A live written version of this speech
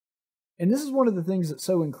And this is one of the things that's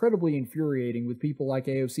so incredibly infuriating with people like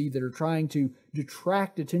AOC that are trying to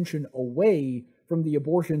detract attention away from the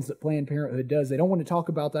abortions that Planned Parenthood does. They don't want to talk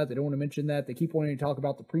about that. They don't want to mention that. They keep wanting to talk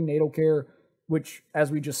about the prenatal care, which,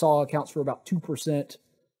 as we just saw, accounts for about 2%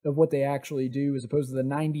 of what they actually do, as opposed to the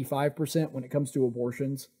 95% when it comes to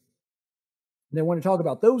abortions. They want to talk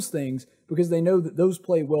about those things because they know that those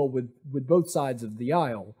play well with both sides of the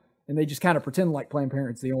aisle, and they just kind of pretend like Planned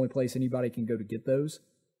Parenthood's the only place anybody can go to get those.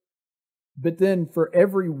 But then for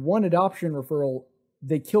every one adoption referral,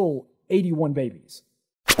 they kill 81 babies.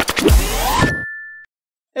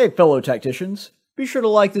 Hey, fellow tacticians, be sure to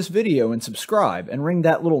like this video and subscribe and ring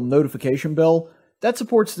that little notification bell. That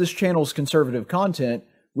supports this channel's conservative content,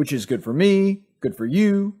 which is good for me, good for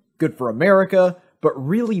you, good for America, but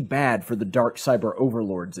really bad for the dark cyber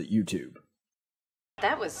overlords at YouTube.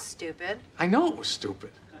 That was stupid. I know it was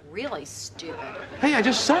stupid. Really stupid. Hey, I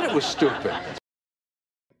just said it was stupid.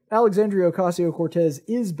 Alexandria Ocasio-Cortez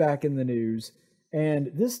is back in the news,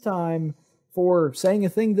 and this time for saying a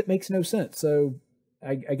thing that makes no sense. So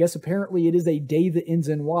I guess apparently it is a day that ends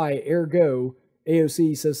in Y, ergo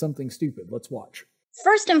AOC says something stupid. Let's watch.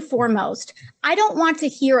 First and foremost, I don't want to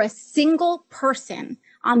hear a single person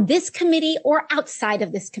on this committee or outside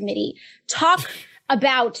of this committee talk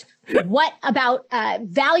about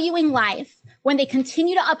valuing life when they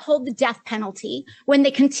continue to uphold the death penalty, when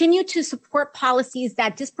they continue to support policies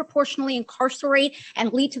that disproportionately incarcerate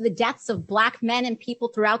and lead to the deaths of Black men and people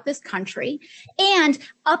throughout this country, and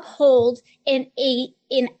uphold an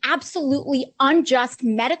absolutely unjust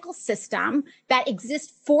medical system that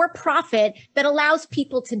exists for profit that allows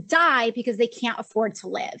people to die because they can't afford to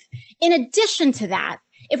live. In addition to that,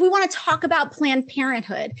 if we want to talk about Planned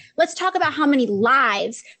Parenthood, let's talk about how many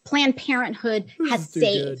lives Planned Parenthood has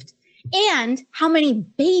saved and how many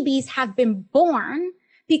babies have been born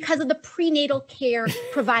because of the prenatal care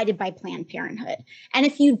provided by Planned Parenthood. And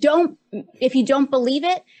if you don't believe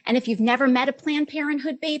it, and if you've never met a Planned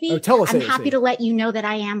Parenthood baby, I'm happy to let you know that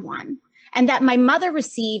I am one. And that my mother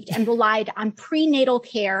received and relied on prenatal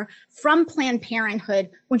care from Planned Parenthood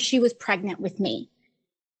when she was pregnant with me.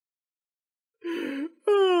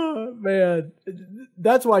 Oh, man,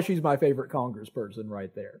 that's why she's my favorite congressperson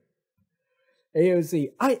right there.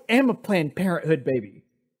 AOC, I am a Planned Parenthood baby.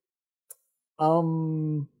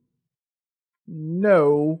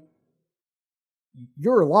 No,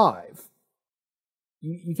 you're alive.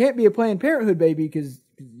 You can't be a Planned Parenthood baby because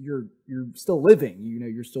you're still living. You know,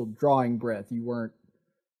 you're still drawing breath. You weren't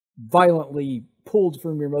violently pulled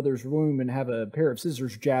from your mother's womb and have a pair of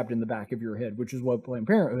scissors jabbed in the back of your head, which is what Planned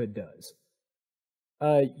Parenthood does.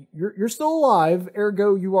 You're still alive,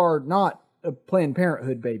 ergo you are not a Planned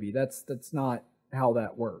Parenthood baby. That's not how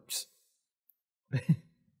that works.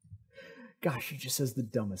 Gosh, she just says the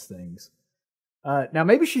dumbest things. Now,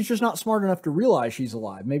 maybe she's just not smart enough to realize she's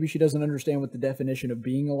alive. Maybe she doesn't understand what the definition of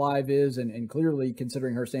being alive is, and clearly,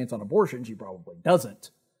 considering her stance on abortion, she probably doesn't.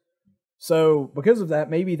 So, because of that,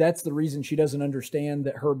 maybe that's the reason she doesn't understand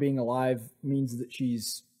that her being alive means that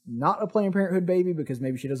she's not a Planned Parenthood baby, because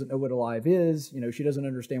maybe she doesn't know what alive is. You know, she doesn't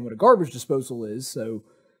understand what a garbage disposal is, so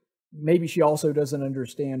maybe she also doesn't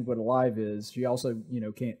understand what alive is. She also, you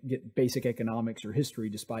know, can't get basic economics or history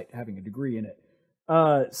despite having a degree in it.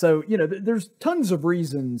 So, you know, there's tons of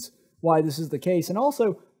reasons why this is the case. And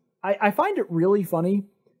also, I find it really funny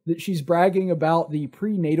that she's bragging about the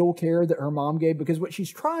prenatal care that her mom gave, because what she's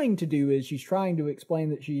trying to do is she's trying to explain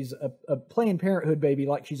that she's a Planned Parenthood baby,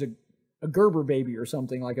 like she's a Gerber baby or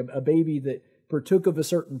something, like a baby that partook of a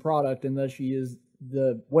certain product, and thus she is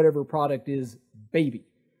the whatever product is baby.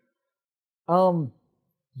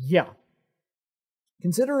 Yeah.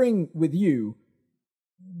 Considering with you,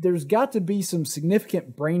 there's got to be some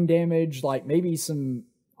significant brain damage, like maybe some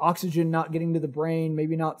oxygen not getting to the brain,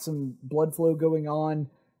 maybe not some blood flow going on.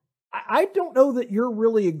 I don't know that you're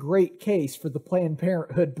really a great case for the Planned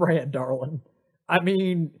Parenthood brand, darling. I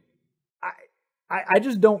mean, I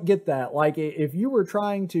just don't get that. Like, if you were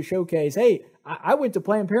trying to showcase, hey, I went to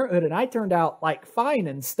Planned Parenthood and I turned out like fine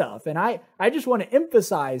and stuff, and I just want to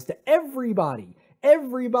emphasize to everybody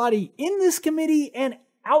in this committee and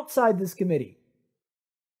outside this committee,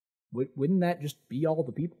 wouldn't that just be all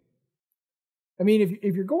the people? I mean,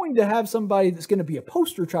 if you're going to have somebody that's going to be a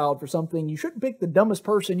poster child for something, you shouldn't pick the dumbest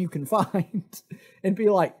person you can find and be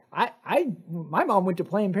like, my mom went to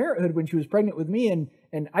Planned Parenthood when she was pregnant with me,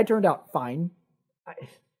 and I turned out fine.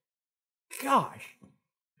 Gosh.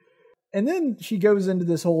 And then she goes into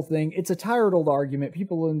this whole thing. It's a tired old argument.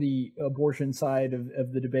 People in the abortion side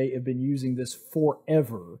of the debate have been using this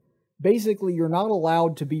forever. Basically, you're not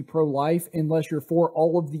allowed to be pro-life unless you're for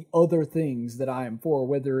all of the other things that I am for,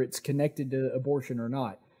 whether it's connected to abortion or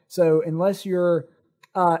not. So unless you're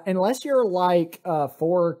like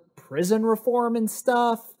for prison reform and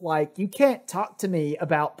stuff, like you can't talk to me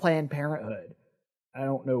about Planned Parenthood. I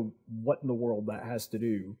don't know what in the world that has to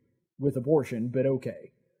do with abortion, but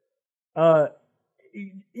okay.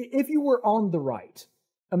 If you were on the right,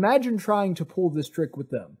 imagine trying to pull this trick with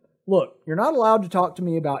them. Look, you're not allowed to talk to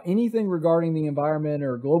me about anything regarding the environment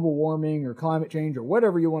or global warming or climate change or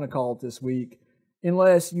whatever you want to call it this week,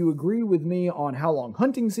 unless you agree with me on how long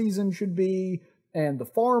hunting season should be, and the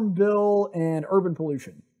farm bill, and urban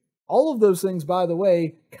pollution. All of those things, by the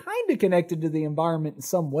way, kind of connected to the environment in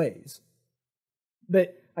some ways.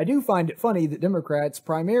 But I do find it funny that Democrats,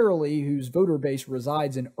 primarily whose voter base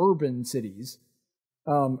resides in urban cities,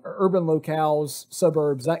 urban locales,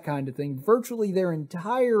 suburbs, that kind of thing, virtually their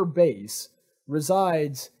entire base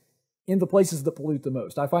resides in the places that pollute the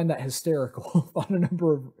most. I find that hysterical for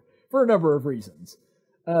a number of reasons.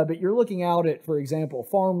 But you're looking out at, for example,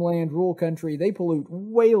 farmland, rural country, they pollute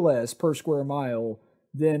way less per square mile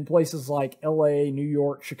than places like LA, New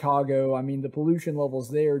York, Chicago. I mean, the pollution levels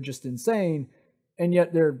there are just insane. And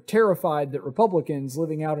yet they're terrified that Republicans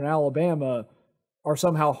living out in Alabama are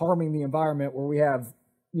somehow harming the environment where we have,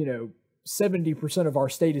 70% of our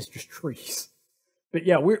state is just trees. But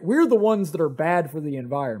yeah, we're the ones that are bad for the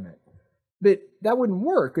environment. But that wouldn't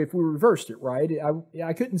work if we reversed it, right?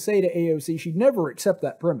 I couldn't say to AOC, she'd never accept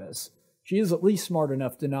that premise. She is at least smart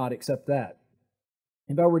enough to not accept that.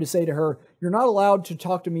 If I were to say to her, you're not allowed to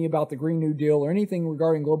talk to me about the Green New Deal or anything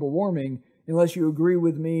regarding global warming unless you agree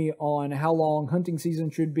with me on how long hunting season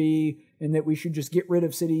should be and that we should just get rid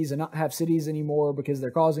of cities and not have cities anymore because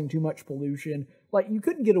they're causing too much pollution. Like, you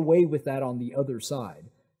couldn't get away with that on the other side.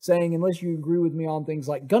 Saying, unless you agree with me on things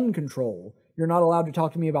like gun control, you're not allowed to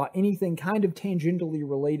talk to me about anything kind of tangentially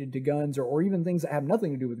related to guns or even things that have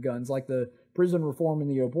nothing to do with guns, like the prison reform and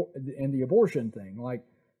the abortion thing. Like,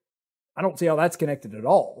 I don't see how that's connected at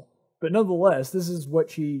all. But nonetheless, this is what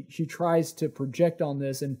she tries to project on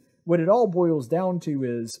this, and what it all boils down to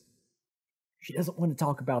is she doesn't want to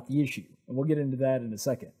talk about the issue, and we'll get into that in a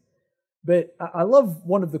second. But I love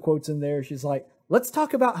one of the quotes in there. She's like, let's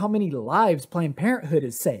talk about how many lives Planned Parenthood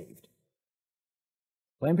has saved.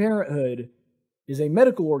 Planned Parenthood is a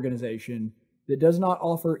medical organization that does not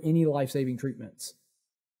offer any life-saving treatments.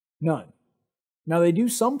 None. Now, they do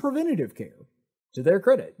some preventative care, to their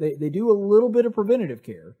credit. They do a little bit of preventative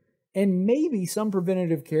care, and maybe some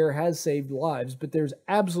preventative care has saved lives, but there's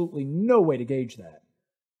absolutely no way to gauge that.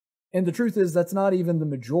 And the truth is, that's not even the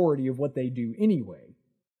majority of what they do anyway.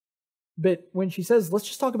 But when she says, let's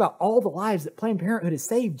just talk about all the lives that Planned Parenthood has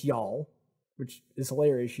saved, y'all, which is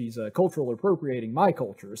hilarious. She's cultural appropriating my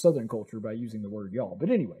culture, Southern culture, by using the word y'all. But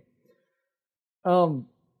anyway,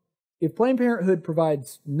 if Planned Parenthood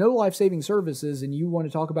provides no life-saving services and you want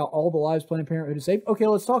to talk about all the lives Planned Parenthood has saved, okay,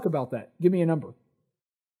 let's talk about that. Give me a number.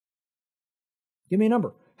 Give me a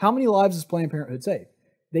number. How many lives has Planned Parenthood saved?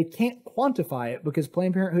 They can't quantify it because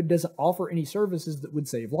Planned Parenthood doesn't offer any services that would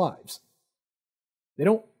save lives. They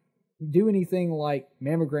don't do anything like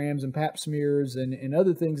mammograms and pap smears and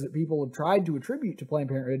other things that people have tried to attribute to Planned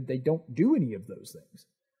Parenthood. They don't do any of those things.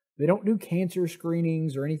 They don't do cancer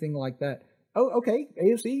screenings or anything like that. Oh, okay,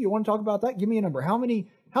 AOC, you want to talk about that? Give me a number. How many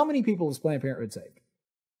people has Planned Parenthood saved?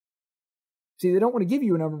 See, they don't want to give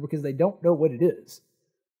you a number because they don't know what it is.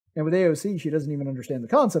 And with AOC, she doesn't even understand the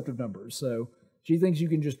concept of numbers, so she thinks you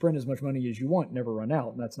can just print as much money as you want, never run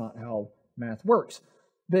out, and that's not how math works.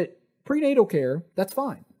 But prenatal care, that's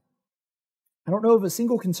fine. I don't know of a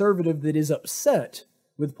single conservative that is upset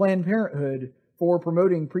with Planned Parenthood for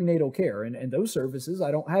promoting prenatal care, and those services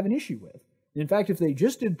I don't have an issue with. In fact, if they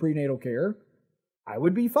just did prenatal care, I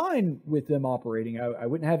would be fine with them operating. I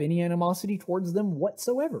wouldn't have any animosity towards them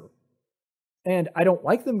whatsoever. And I don't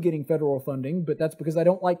like them getting federal funding, but that's because I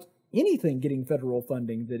don't like anything getting federal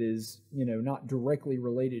funding that is, not directly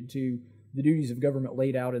related to the duties of government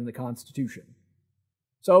laid out in the Constitution.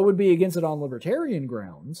 So I would be against it on libertarian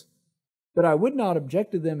grounds, but I would not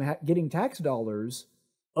object to them getting tax dollars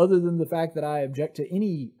other than the fact that I object to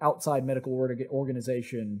any outside medical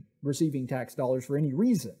organization receiving tax dollars for any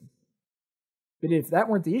reason. But if that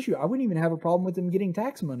weren't the issue, I wouldn't even have a problem with them getting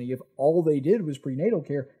tax money if all they did was prenatal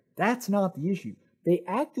care. That's not the issue. They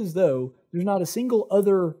act as though there's not a single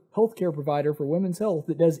other healthcare provider for women's health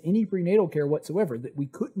that does any prenatal care whatsoever, that we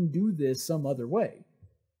couldn't do this some other way.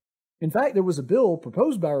 In fact, there was a bill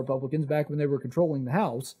proposed by Republicans back when they were controlling the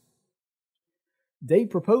House. They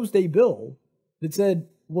proposed a bill that said,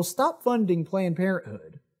 we'll stop funding Planned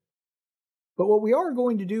Parenthood, but what we are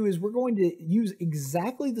going to do is we're going to use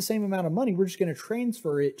exactly the same amount of money. We're just going to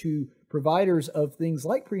transfer it to providers of things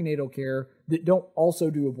like prenatal care that don't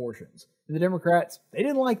also do abortions. And the Democrats, they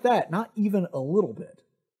didn't like that, not even a little bit.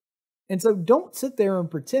 And so don't sit there and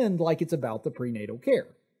pretend like it's about the prenatal care.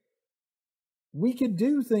 We could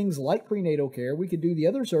do things like prenatal care. We could do the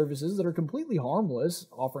other services that are completely harmless,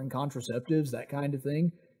 offering contraceptives, that kind of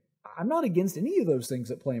thing. I'm not against any of those things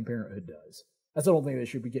that Planned Parenthood does. I still don't think they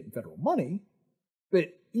should be getting federal money.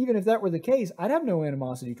 But even if that were the case, I'd have no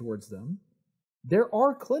animosity towards them. There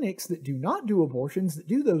are clinics that do not do abortions that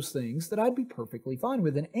do those things that I'd be perfectly fine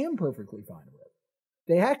with and am perfectly fine with.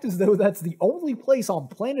 They act as though that's the only place on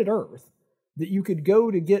planet Earth that you could go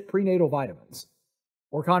to get prenatal vitamins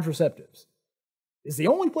or contraceptives. It's the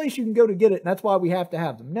only place you can go to get it, and that's why we have to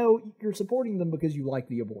have them. No, you're supporting them because you like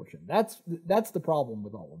the abortion. That's the problem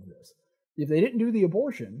with all of this. If they didn't do the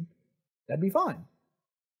abortion, that'd be fine.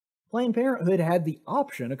 Planned Parenthood had the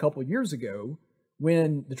option a couple years ago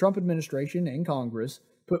when the Trump administration and Congress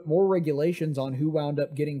put more regulations on who wound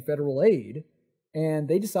up getting federal aid, and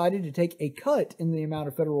they decided to take a cut in the amount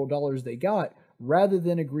of federal dollars they got rather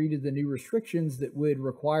than agree to the new restrictions that would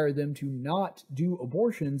require them to not do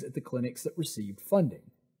abortions at the clinics that received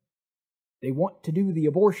funding. They want to do the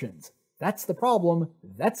abortions. That's the problem.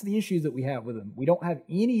 That's the issue that we have with them. We don't have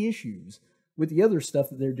any issues with the other stuff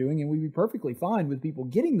that they're doing, and we'd be perfectly fine with people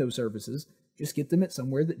getting those services. Just get them at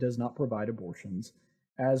somewhere that does not provide abortions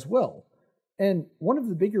as well. And one of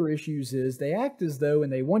the bigger issues is they act as though,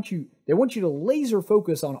 and they want you to laser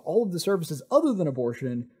focus on all of the services other than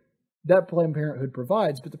abortion that Planned Parenthood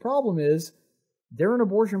provides. But the problem is they're an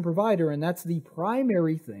abortion provider, and that's the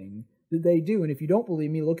primary thing that they do. And if you don't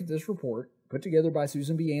believe me, look at this report put together by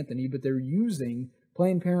Susan B. Anthony, but they're using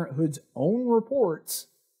Planned Parenthood's own reports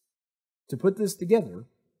to put this together.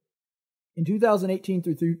 In 2018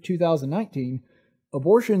 through 2019,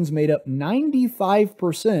 abortions made up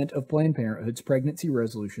 95% of Planned Parenthood's pregnancy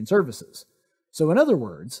resolution services. So in other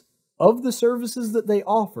words, of the services that they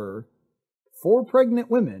offer for pregnant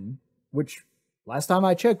women, which last time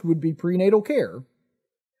I checked would be prenatal care,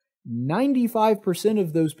 95%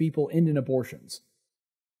 of those people end in abortions.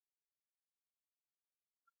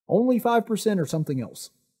 Only 5% are something else.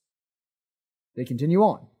 They continue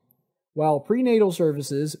on. While prenatal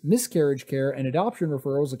services, miscarriage care, and adoption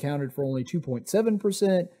referrals accounted for only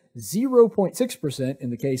 2.7%, 0.6% in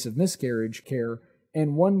the case of miscarriage care,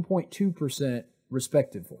 and 1.2%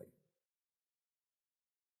 respectively.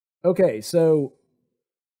 Okay, so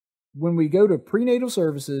when we go to prenatal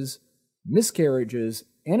services, miscarriages,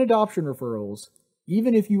 and adoption referrals,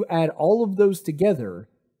 even if you add all of those together,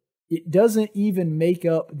 it doesn't even make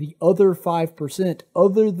up the other 5%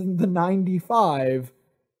 other than the 95%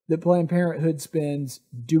 that Planned Parenthood spends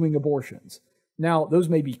doing abortions. Now, those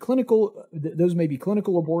may be clinical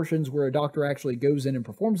abortions where a doctor actually goes in and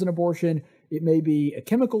performs an abortion. It may be a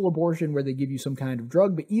chemical abortion where they give you some kind of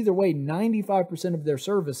drug, but either way, 95% of their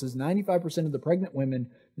services, 95% of the pregnant women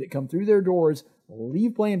that come through their doors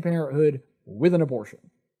leave Planned Parenthood with an abortion.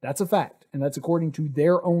 That's a fact, and that's according to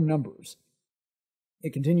their own numbers.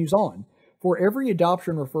 It continues on. For every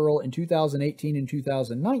adoption referral in 2018 and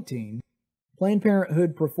 2019, Planned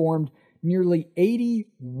Parenthood performed nearly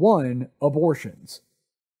 81 abortions.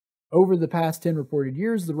 Over the past 10 reported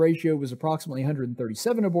years, the ratio was approximately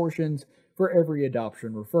 137 abortions for every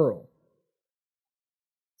adoption referral.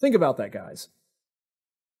 Think about that, guys.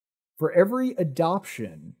 For every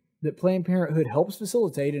adoption that Planned Parenthood helps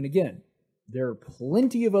facilitate, and again, there are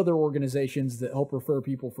plenty of other organizations that help refer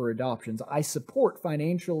people for adoptions. I support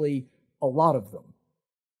financially a lot of them.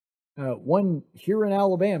 One here in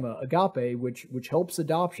Alabama, Agape, which helps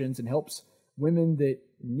adoptions and helps women that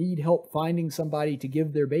need help finding somebody to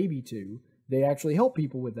give their baby to. They actually help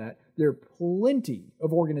people with that. There are plenty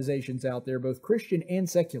of organizations out there, both Christian and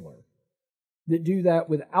secular, that do that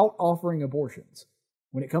without offering abortions.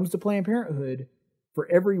 When it comes to Planned Parenthood, for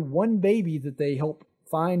every one baby that they help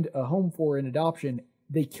find a home for in adoption,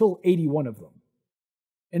 they kill 81 of them.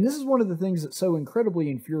 And this is one of the things that's so incredibly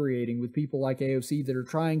infuriating with people like AOC that are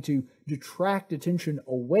trying to detract attention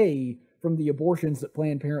away from the abortions that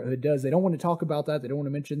Planned Parenthood does. They don't want to talk about that. They don't want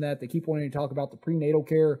to mention that. They keep wanting to talk about the prenatal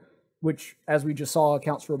care, which, as we just saw,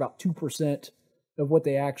 accounts for about 2% of what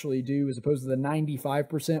they actually do, as opposed to the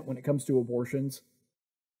 95% when it comes to abortions.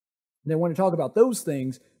 They want to talk about those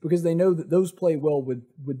things because they know that those play well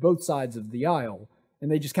with both sides of the aisle, and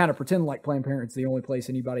they just kind of pretend like Planned Parenthood's the only place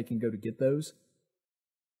anybody can go to get those.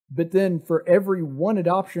 But then for every one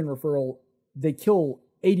adoption referral, they kill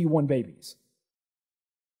 81 babies.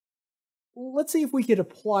 Let's see if we could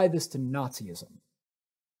apply this to Nazism.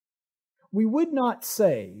 We would not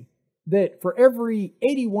say that for every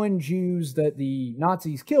 81 Jews that the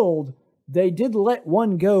Nazis killed, they did let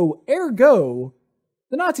one go, ergo,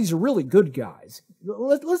 The Nazis are really good guys.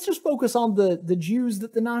 Let's just focus on the Jews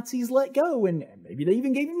that the Nazis let go, and maybe they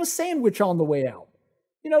even gave them a sandwich on the way out.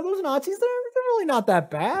 You know, those Nazis, they're really not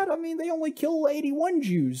that bad. I mean, they only kill 81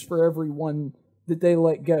 Jews for every one that they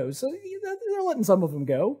let go, so they're letting some of them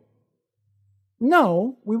go.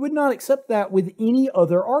 No, we would not accept that with any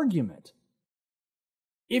other argument.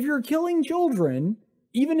 If you're killing children,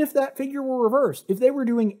 even if that figure were reversed, if they were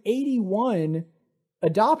doing 81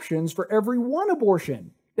 adoptions for every one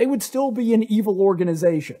abortion, they would still be an evil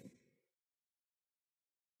organization.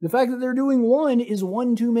 The fact that they're doing one is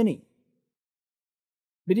one too many.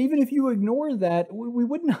 But even if you ignore that, we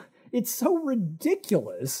wouldn't. It's so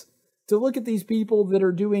ridiculous to look at these people that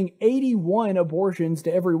are doing 81 abortions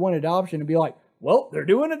to every one adoption and be like, well, they're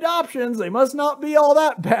doing adoptions. They must not be all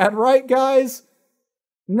that bad, right, guys?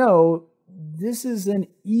 No, this is an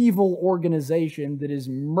evil organization that is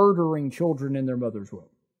murdering children in their mother's womb.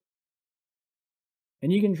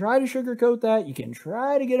 And you can try to sugarcoat that. You can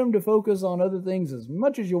try to get them to focus on other things as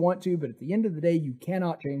much as you want to, but at the end of the day, you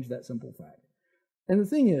cannot change that simple fact. And the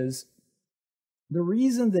thing is, the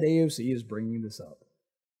reason that AOC is bringing this up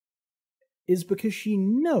is because she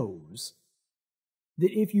knows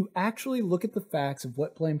that if you actually look at the facts of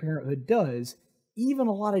what Planned Parenthood does, even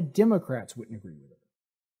a lot of Democrats wouldn't agree with it.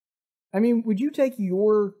 I mean, would you take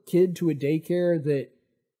your kid to a daycare that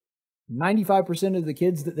 95% of the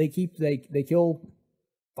kids that they keep, they kill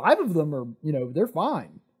 5 of them are, you know, they're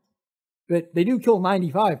fine. But they do kill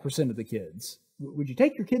 95% of the kids. Would you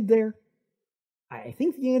take your kid there? I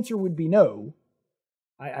think the answer would be no.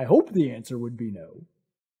 I hope the answer would be no.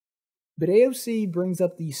 But AOC brings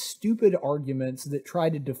up these stupid arguments that try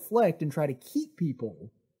to deflect and try to keep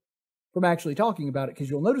people from actually talking about it, because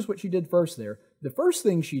you'll notice what she did first there. The first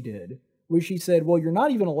thing she did was she said, well, you're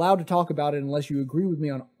not even allowed to talk about it unless you agree with me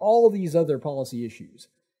on all these other policy issues.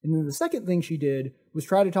 And then the second thing she did was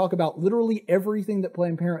try to talk about literally everything that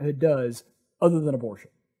Planned Parenthood does other than abortion.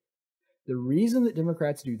 The reason that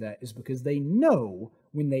Democrats do that is because they know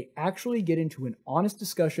when they actually get into an honest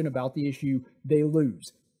discussion about the issue, they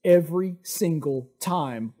lose every single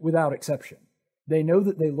time without exception. They know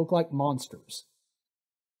that they look like monsters.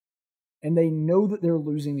 And they know that they're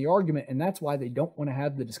losing the argument, and that's why they don't want to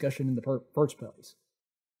have the discussion in the first place.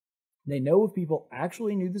 They know if people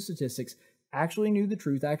actually knew the statistics, actually knew the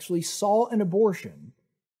truth, actually saw an abortion,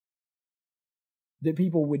 that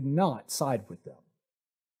people would not side with them.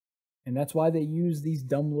 And that's why they use these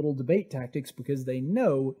dumb little debate tactics, because they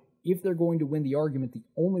know if they're going to win the argument, the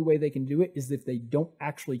only way they can do it is if they don't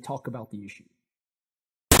actually talk about the issue.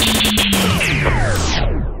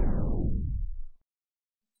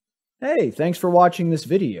 Hey, thanks for watching this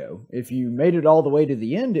video. If you made it all the way to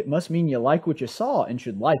the end, it must mean you like what you saw and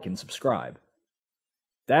should like and subscribe.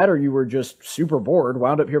 That, or you were just super bored,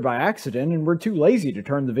 wound up here by accident, and were too lazy to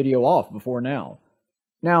turn the video off before now.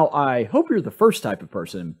 Now, I hope you're the first type of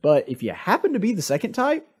person, but if you happen to be the second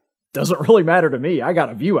type, doesn't really matter to me. I got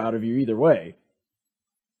a view out of you either way.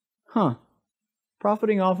 Huh.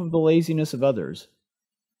 Profiting off of the laziness of others.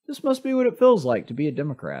 This must be what it feels like to be a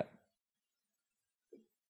Democrat.